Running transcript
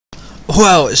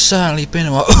Well, it's certainly been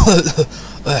a while.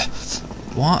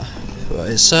 What?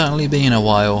 It's certainly been a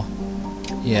while.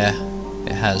 Yeah,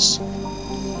 it has.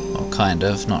 Well, kind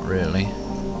of, not really.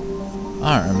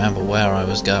 I don't remember where I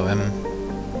was going.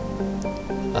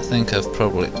 I think I've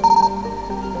probably...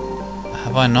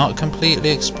 Have I not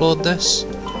completely explored this?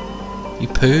 You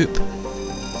poop?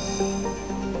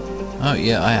 Oh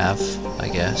yeah, I have, I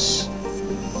guess.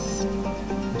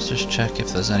 Let's just check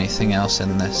if there's anything else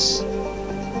in this.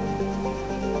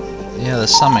 Yeah,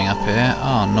 there's something up here.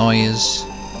 Oh, noise.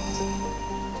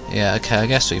 Yeah, okay, I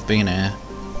guess we've been here.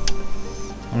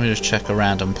 Let me just check a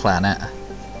random planet.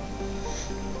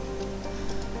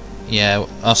 Yeah,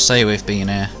 I'll say we've been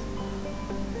here.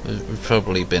 We've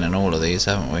probably been in all of these,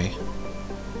 haven't we?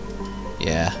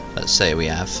 Yeah, let's say we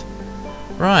have.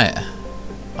 Right.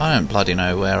 I don't bloody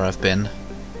know where I've been.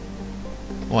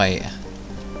 Wait.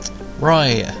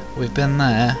 Right, we've been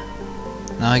there.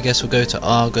 Now I guess we'll go to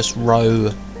Argus Row.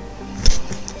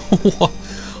 What?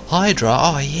 Hydra?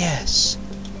 Oh yes.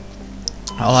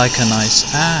 I like a nice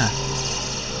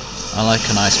I like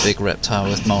a nice big reptile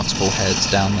with multiple heads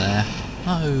down there.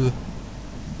 No.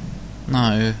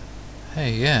 No.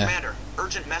 Hey, yeah. Commander,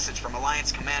 urgent message from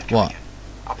Alliance Command. What? In.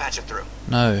 I'll patch it through.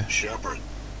 No. Shepard,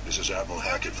 this is Admiral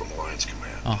Hackett from Alliance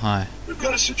Command. Oh, hi. We've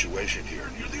got a situation here,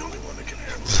 and you're the only one that can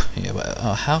handle it. Yeah, but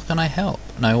how can I help?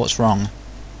 No, what's wrong?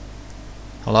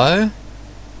 Hello?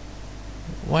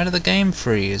 Why did the game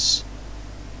freeze?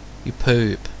 You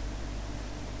poop.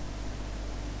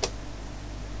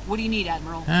 What do you need,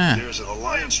 Admiral? There's an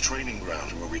Alliance training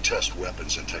ground where we test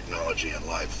weapons and technology and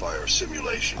live fire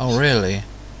simulations. Oh, really?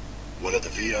 One of the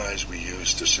VIs we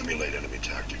use to simulate enemy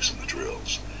tactics in the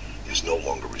drills is no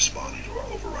longer responding to our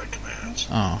override commands.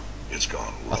 Oh. It's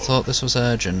gone rogue. I thought this was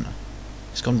urgent.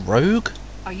 It's gone rogue?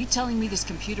 Are you telling me this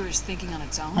computer is thinking on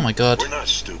its own? Oh my god. We're not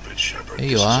stupid, Shepard. Here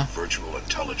you This are. is a virtual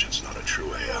intelligence, not a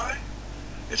true AI.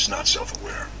 It's not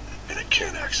self-aware, and it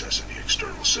can't access any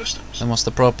external systems. Then what's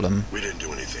the problem? We didn't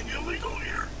do anything illegal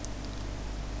here.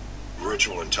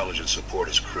 Virtual intelligence support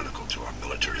is critical to our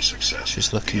military success.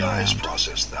 She's looking VIs around.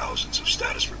 process thousands of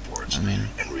status reports I mean,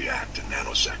 and react in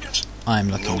nanoseconds. I'm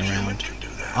looking No human around. can do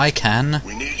that. I can.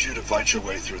 We need you to fight your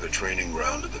way through the training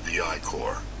ground of the VI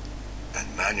core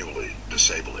and manually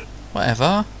disable it.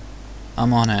 Whatever.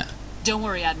 I'm on it. Don't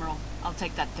worry, Admiral. I'll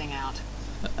take that thing out.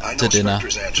 I know To dinner.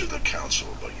 Spectres answer the council,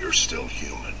 but you're still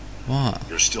human. What?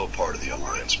 You're still part of the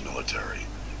Alliance military,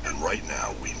 and right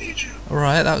now we need you.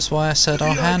 Alright, that's why I said The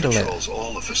I'll VI handle controls it.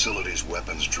 all the facilities,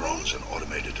 weapons, drones, and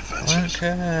automated I defenses. don't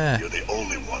care. You're the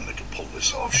only one that can pull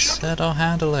this off, I Shepard. said I'll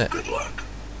handle it. Good luck.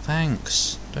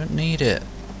 Thanks. Don't need it.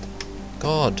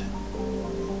 God.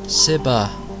 Sibba.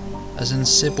 As in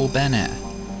Sybil Bennett.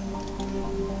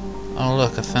 Oh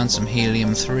look, I found some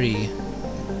helium-3.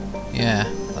 Yeah,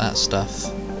 that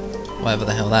stuff. Whatever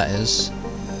the hell that is.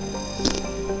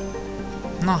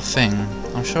 Nothing.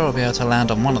 I'm sure I'll be able to land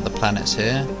on one of the planets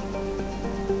here.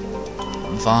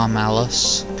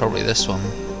 Varmalus. Probably this one.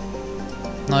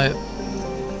 No.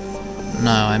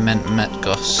 No, I meant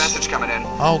Metgos. Message coming in.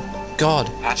 Oh god.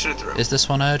 Patch it through. Is this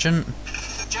one urgent?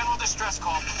 General distress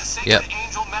call from the Sacred Yep.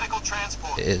 Angel medical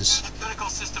transport. It is. Critical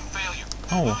system failure.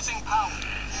 Oh. Losing power.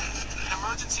 An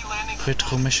emergency landing.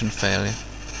 Critical mission failure.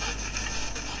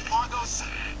 Argos.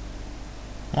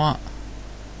 What?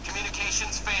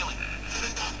 Communications failing.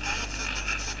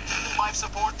 Life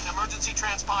support. Emergency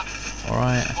transponder.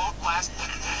 Alright. Won't last.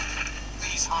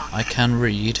 Please hurry. I can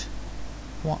read.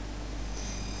 What?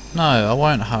 No, I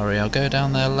won't hurry. I'll go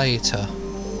down there later.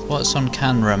 What's on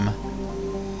Canrum?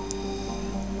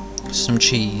 Some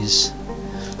cheese.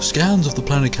 Scans of the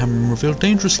planet Cameron revealed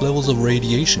dangerous levels of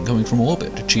radiation coming from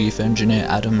orbit. Chief Engineer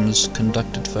Adams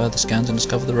conducted further scans and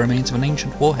discovered the remains of an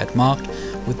ancient warhead marked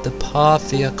with the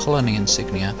Parthia colony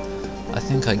insignia. I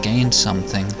think I gained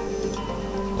something.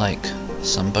 Like,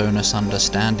 some bonus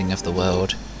understanding of the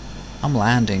world. I'm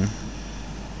landing.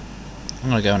 I'm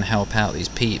gonna go and help out these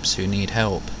peeps who need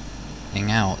help.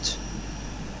 Getting out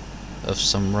of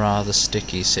some rather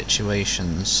sticky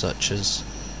situations, such as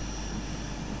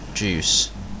juice.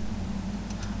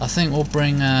 I think we'll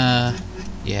bring, yeah,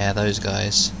 those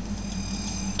guys.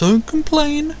 Don't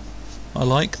complain. I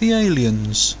like the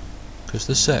aliens, 'cause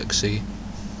they're sexy.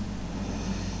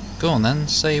 Go on then,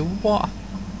 say what?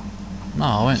 No,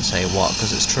 I won't say what,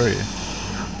 'cause it's true.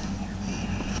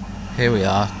 Here we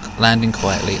are, landing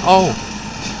quietly. Oh!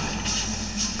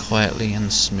 Quietly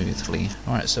and smoothly.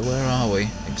 Alright, so where are we,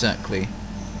 exactly?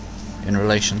 In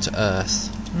relation to Earth?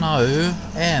 No,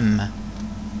 M.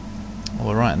 Oh,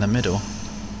 we're right in the middle.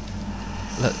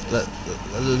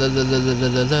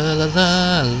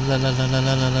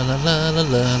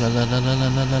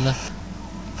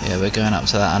 Yeah, we're going up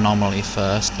to that anomaly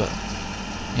first, but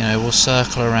you know, we'll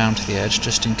circle around to the edge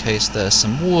just in case there's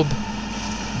some woob,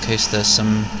 in case there's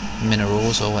some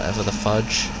minerals or whatever the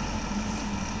fudge.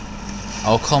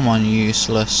 Oh, come on,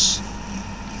 useless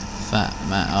fat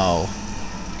man. Oh,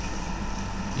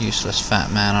 useless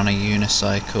fat man on a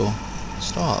unicycle.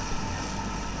 Stop.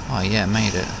 Oh yeah,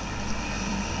 made it.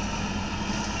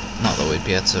 Not that we'd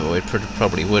be able to, we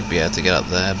probably would be able to get up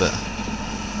there, but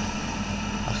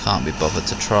I can't be bothered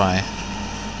to try,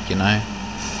 you know?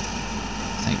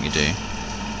 I think you do.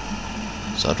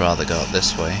 So I'd rather go up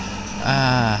this way.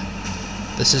 Ah,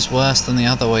 this is worse than the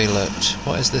other way looked.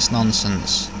 What is this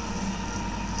nonsense?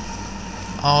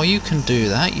 Oh, you can do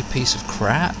that, you piece of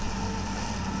crap.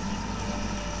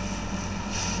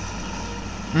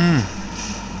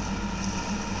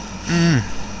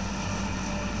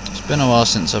 It's been a while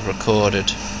since I've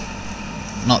recorded.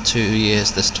 Not 2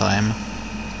 years this time,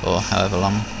 or however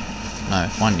long. No,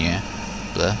 1 year.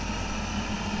 Bleh.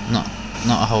 Not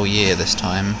a whole year this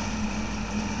time.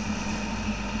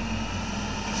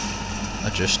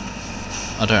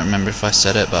 I don't remember if I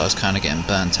said it, but I was kind of getting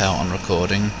burnt out on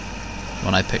recording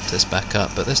when I picked this back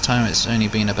up. But this time it's only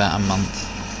been about a month.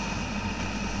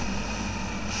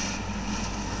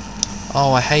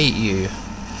 Oh, I hate you.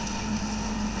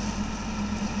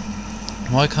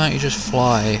 Why can't you just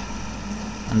fly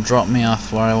and drop me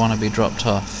off where I want to be dropped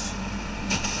off?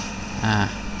 Ah.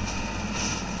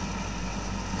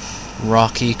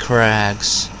 Rocky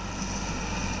crags.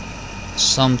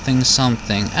 Something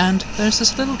something. And there's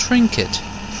this little trinket.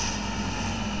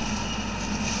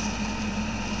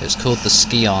 It's called the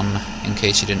Skion, in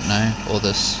case you didn't know. Or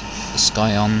the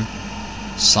Skyon.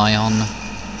 Scion.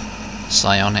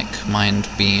 Psionic mind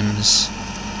beams.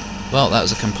 Well, that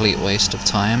was a complete waste of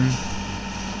time.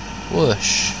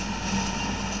 Whoosh.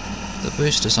 The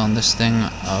boosters on this thing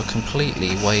are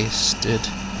completely wasted.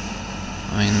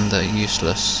 I mean, they're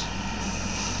useless.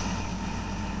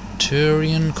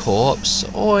 Turian corpse.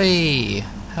 Oi!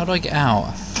 How do I get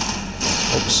out?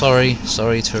 Oh, sorry,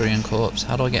 Turian corpse.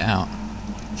 How do I get out?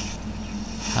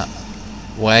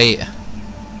 Wait.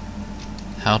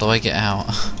 How do I get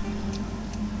out?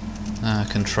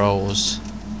 Controls.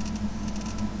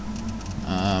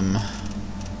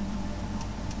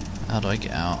 How do I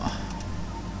get out?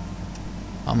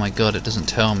 Oh my god, it doesn't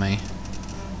tell me.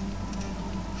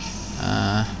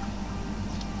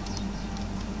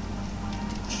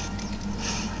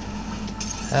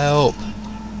 Help!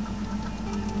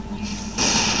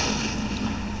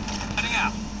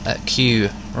 Q,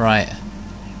 right.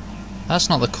 That's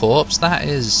not the corpse, that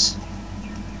is...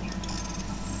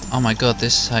 Oh my god,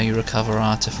 this is how you recover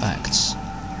artifacts.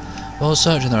 While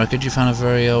searching the record, you found a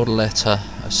very old letter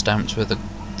stamped with the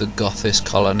Gothis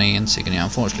colony insignia.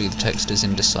 Unfortunately, the text is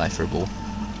indecipherable.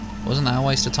 Wasn't that a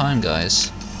waste of time,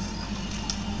 guys?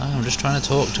 Oh, I'm just trying to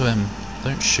talk to him.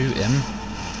 Don't shoot him.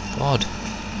 God.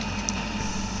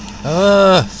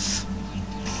 Earth!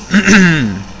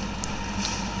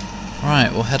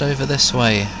 Right, we'll head over this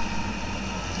way.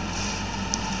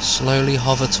 Slowly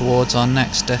hover towards our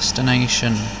next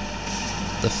destination.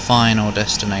 The final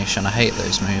destination. I hate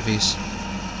those movies.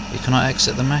 You cannot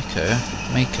exit the Mako.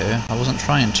 I wasn't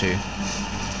trying to.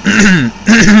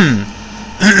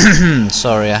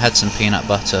 Sorry, I had some peanut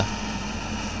butter.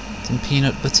 Some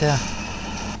peanut butter.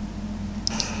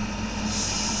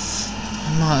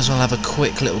 I might as well have a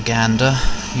quick little gander.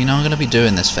 You know, I'm going to be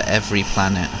doing this for every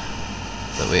planet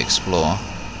that we explore.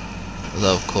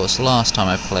 Although, of course, last time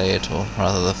I played, or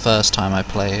rather the first time I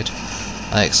played,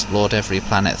 I explored every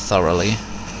planet thoroughly.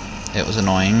 It was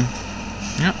annoying.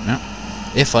 Yep.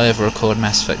 If I ever record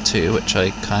Mass Effect 2, which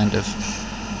I kind of...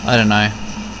 I don't know.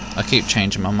 I keep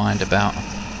changing my mind about.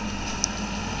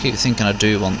 I keep thinking I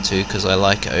do want to, because I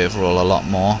like it overall a lot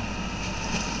more.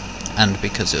 And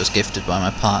because it was gifted by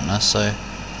my partner, so...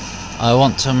 I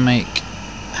want to make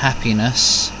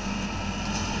happiness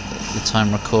the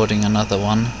time recording another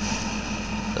one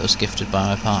that was gifted by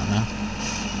my partner.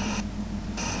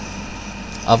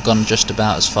 I've gone just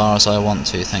about as far as I want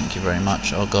to, thank you very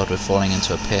much. Oh god, we're falling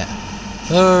into a pit.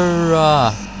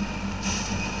 Hurrah!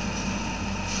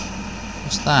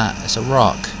 What's that? It's a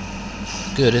rock.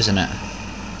 Good, isn't it?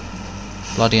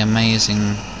 Bloody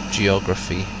amazing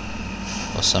geography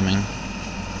or something.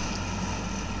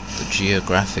 The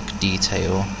geographic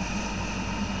detail.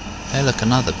 Hey look,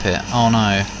 another pit. Oh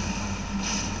no.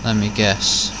 Let me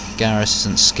guess. Garrus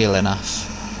isn't skill enough.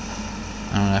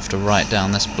 I'm gonna have to write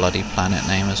down this bloody planet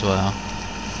name as well.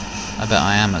 I bet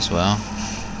I am as well.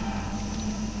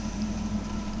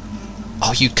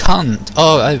 Oh, you cunt!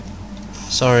 Oh,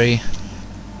 sorry.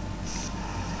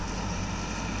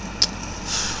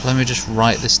 Let me just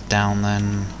write this down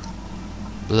then.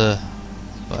 Bleh.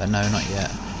 But no, not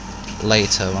yet.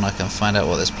 Later, when I can find out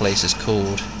what this place is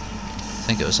called. I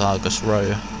think it was Argus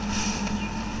Row.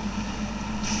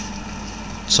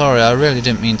 Sorry, I really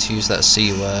didn't mean to use that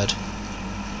C word.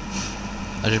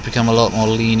 I should become a lot more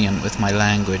lenient with my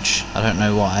language. I don't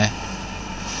know why.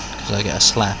 Because I get a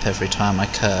slap every time I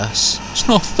curse. It's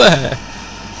not fair!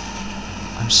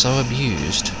 I'm so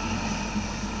abused.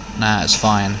 Nah, it's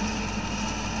fine.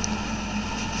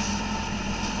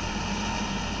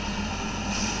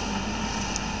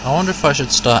 I wonder if I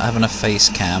should start having a face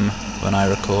cam when I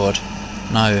record.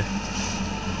 No.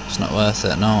 It's not worth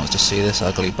it. No one wants to see this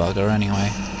ugly bugger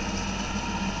anyway.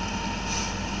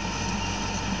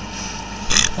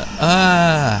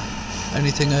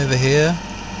 Anything over here?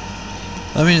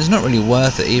 I mean, it's not really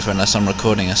worth it either unless I'm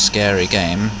recording a scary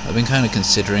game. I've been kind of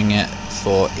considering it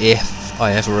for if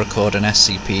I ever record an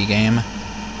SCP game.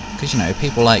 Because, you know,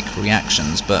 people like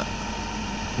reactions, but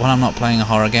when I'm not playing a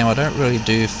horror game, I don't really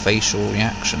do facial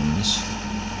reactions.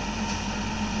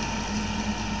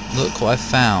 Look what I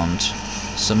found.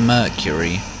 Some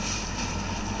mercury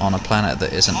on a planet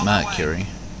that isn't Mercury.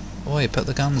 Oi, put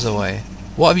the guns away.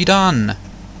 What have you done?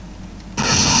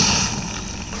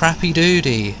 Crappy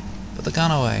doody. Put the gun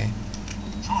away.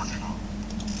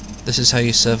 This is how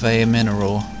you survey a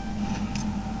mineral.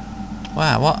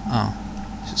 Wow, what? Oh.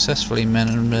 Successfully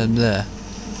a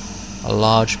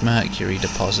large mercury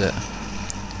deposit.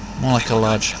 More like a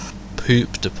large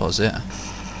poop deposit.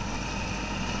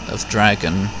 Of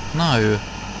dragon. No.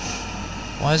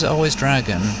 Why is it always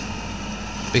dragon?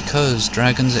 Because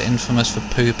dragons are infamous for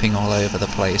pooping all over the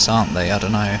place, aren't they? I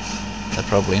don't know. They're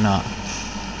probably not.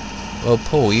 Well,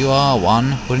 Paul, you are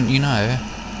one, wouldn't you know?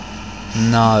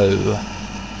 No.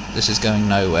 This is going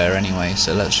nowhere anyway,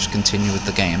 so let's just continue with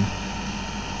the game.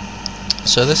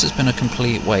 So this has been a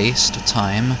complete waste of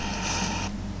time.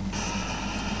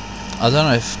 I don't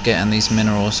know if getting these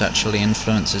minerals actually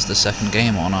influences the second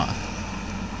game or not.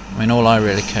 I mean, all I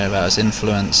really care about is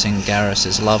influencing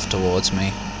Garrus's love towards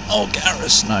me. Oh,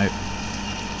 Garrus, no.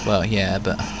 Well, yeah,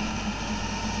 but...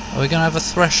 Are we going to have a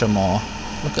thresher more?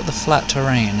 Look at the flat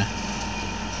terrain.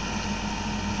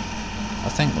 I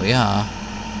think we are.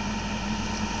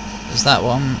 Is that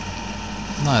one?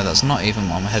 No, that's not even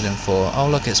what I'm heading for. Oh,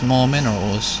 look, it's more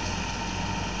minerals.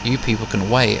 You people can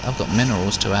wait. I've got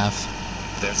minerals to have.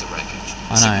 There's the wreckage.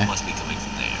 I know. Signal must be coming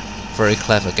from there. Very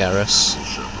clever, Garrus.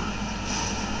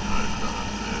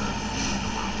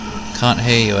 Can't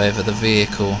hear you over the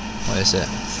vehicle. What is it?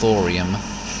 Thorium.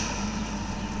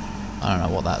 I don't know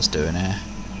what that's doing here.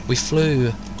 We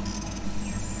flew.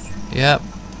 Yep.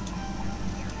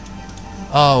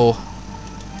 Oh.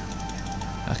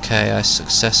 Okay, I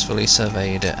successfully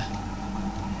surveyed it.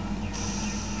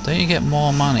 Don't you get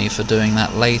more money for doing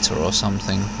that later or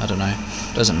something? I don't know.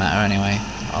 Doesn't matter anyway.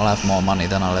 I'll have more money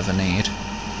than I'll ever need.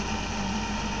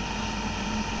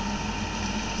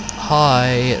 Hi,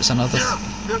 it's another...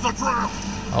 There's a trap!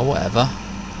 Oh, whatever.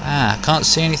 Ah, can't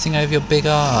see anything over your big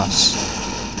ass.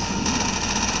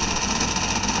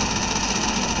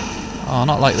 Oh,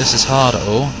 not like this is hard at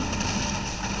all.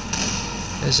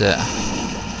 Is it?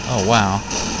 Oh, wow.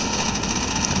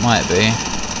 It might be.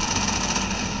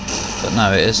 But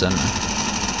no, it isn't.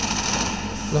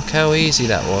 Look how easy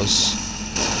that was.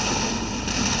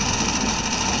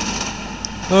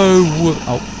 Oh, whoop.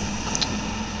 Oh.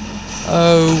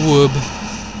 Oh, whoop.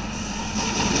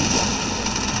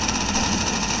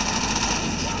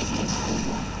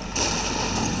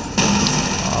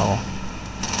 Oh.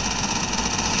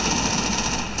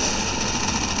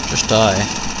 Just die.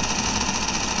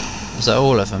 Is that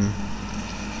all of them?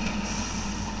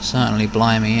 Certainly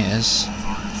blimey is.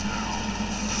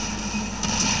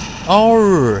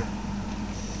 Oh!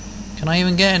 Can I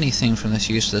even get anything from this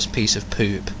useless piece of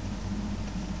poop?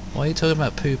 Why are you talking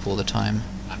about poop all the time?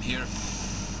 I'm here.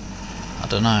 I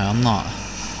don't know, I'm not.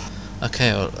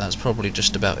 Okay, well, that's probably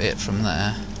just about it from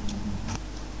there.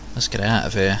 Let's get out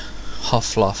of here.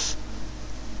 Half-life.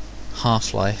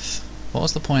 Half-life. What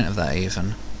was the point of that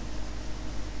even?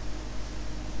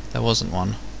 There wasn't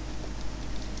one.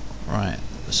 Right,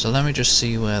 so let me just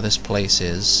see where this place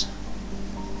is.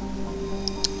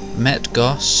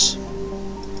 Metgos.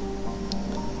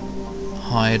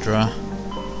 Hydra.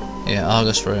 Yeah,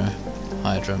 Argus Row.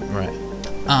 Hydra, right.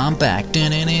 I'm back.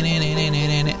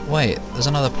 Wait, there's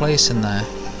another place in there.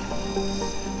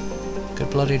 Good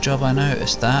bloody job I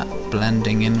noticed that.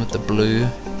 Blending in with the blue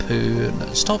poo.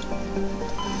 No, stop.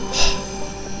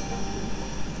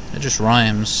 It just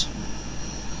rhymes.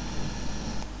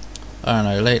 I don't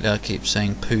know, lately I keep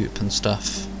saying poop and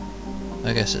stuff.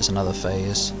 I guess it's another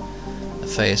phase. A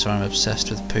phase where I'm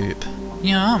obsessed with poop.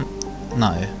 Yeah,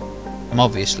 no. I'm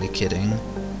obviously kidding.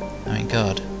 I mean,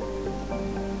 God.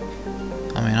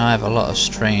 I mean, I have a lot of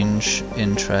strange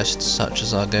interests, such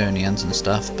as Argonians and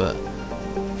stuff, but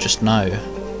just no.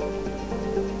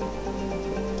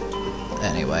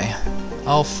 Anyway.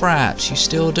 Oh, fraps, you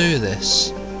still do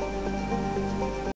this?